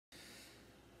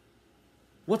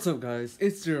What's up, guys?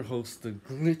 It's your host, the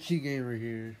Glitchy Gamer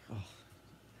here. Oh,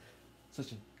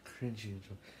 such a cringy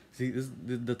intro. See,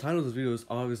 the title of this video is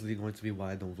obviously going to be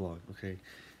why I don't vlog. Okay.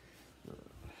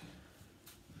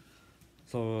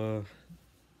 So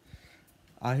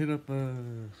I hit up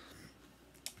or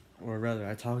rather,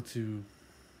 I talked to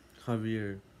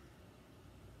Javier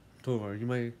Tovar. You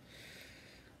might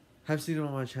have seen him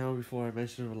on my channel before. I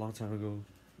mentioned him a long time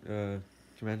ago.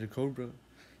 Commander Cobra.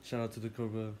 Shout out to the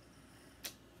Cobra.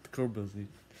 The Cobras.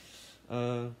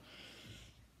 Uh.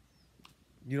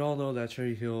 You all know that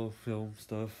Cherry Hill film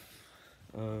stuff.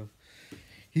 Uh,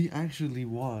 he actually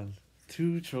won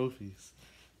 2 trophies,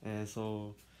 and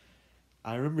so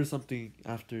I remember something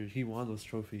after he won those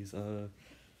trophies.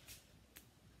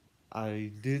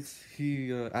 I did.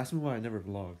 He asked me why I never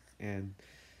vlogged, and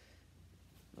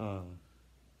uh,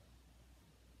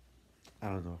 I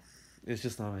don't know. It's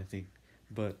just not my thing.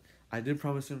 But I did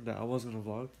promise him that I was gonna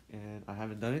vlog, and I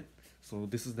haven't done it. So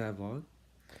this is that vlog.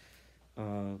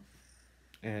 Uh,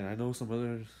 and I know some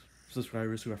other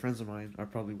subscribers who are friends of mine are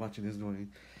probably watching this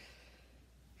going,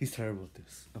 he's terrible at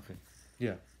this. Okay.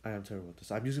 Yeah, I am terrible at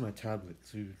this. I'm using my tablet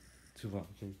to vlog,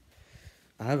 okay.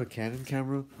 I have a Canon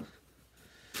camera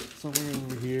somewhere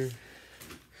over here.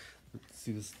 Let's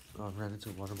see this. Oh, I ran into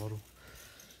a water bottle.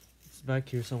 It's back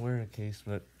here somewhere in a case,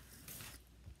 but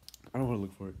I don't want to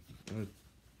look for it.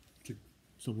 It's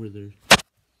somewhere there.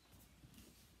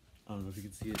 I don't know if you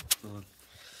can see it.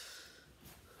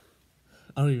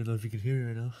 I don't even know if you can hear it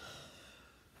right now.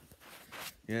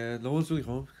 Yeah, no one's really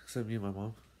home except me and my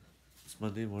mom. It's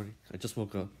Monday morning. I just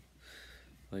woke up.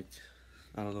 Like,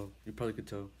 I don't know. You probably could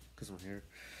tell because of my hair.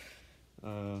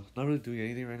 Not really doing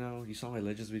anything right now. You saw my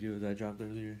Legends video that I dropped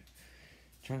earlier.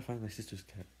 Trying to find my sister's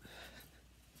cat.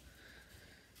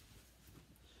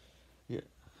 Yeah.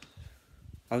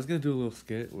 I was gonna do a little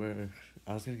skit where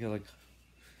I was gonna get like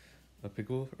a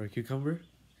pickle or a cucumber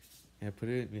and put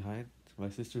it behind my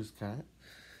sister's cat.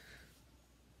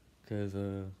 Because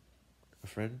a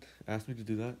friend asked me to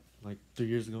do that like 3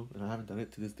 years ago, and I haven't done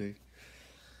it to this day.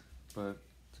 But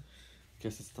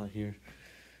guess it's not here.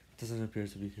 It doesn't appear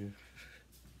to be here.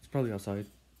 It's probably outside.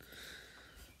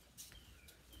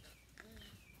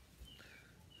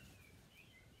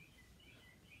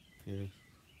 Yeah.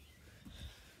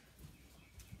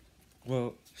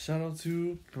 Well, shout out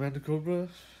to Commander Cobra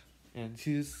and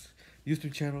his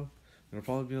YouTube channel. It'll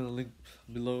probably be on the link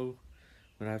below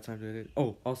when I have time to edit.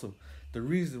 Oh, also, the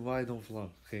reason why I don't vlog,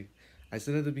 okay? I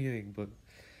said at the beginning, but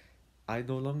I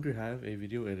no longer have a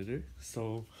video editor,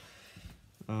 so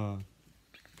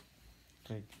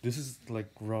like this is like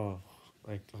raw,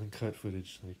 like uncut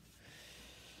footage. Like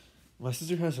my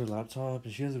sister has her laptop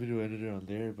and she has a video editor on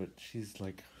there, but she's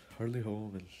like hardly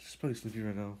home and she's probably sleeping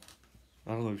right now.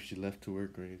 I don't know if she left to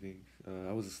work or anything.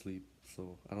 I was asleep,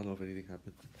 so I don't know if anything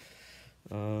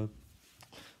happened.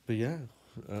 But yeah,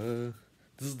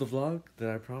 this is the vlog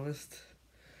that I promised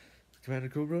Commander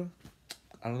Cobra.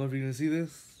 I don't know if you're gonna see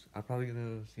this. I'm probably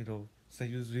gonna,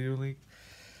 send you this video link.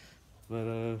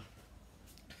 But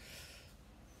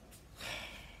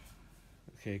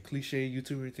okay, cliche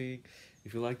YouTuber thing.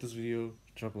 If you like this video,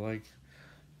 drop a like.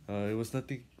 It was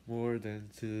nothing more than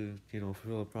to,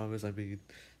 fulfill a promise I made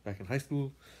back in high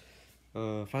school.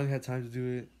 Finally had time to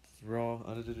do it. Raw,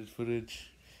 unedited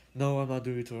footage. No, I'm not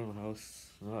doing a tour of my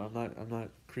house. No, I'm not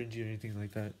cringy or anything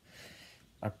like that.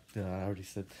 I already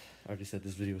said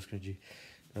this video was cringy.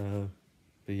 But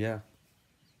yeah.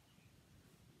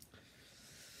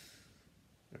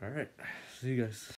 Alright. See you guys.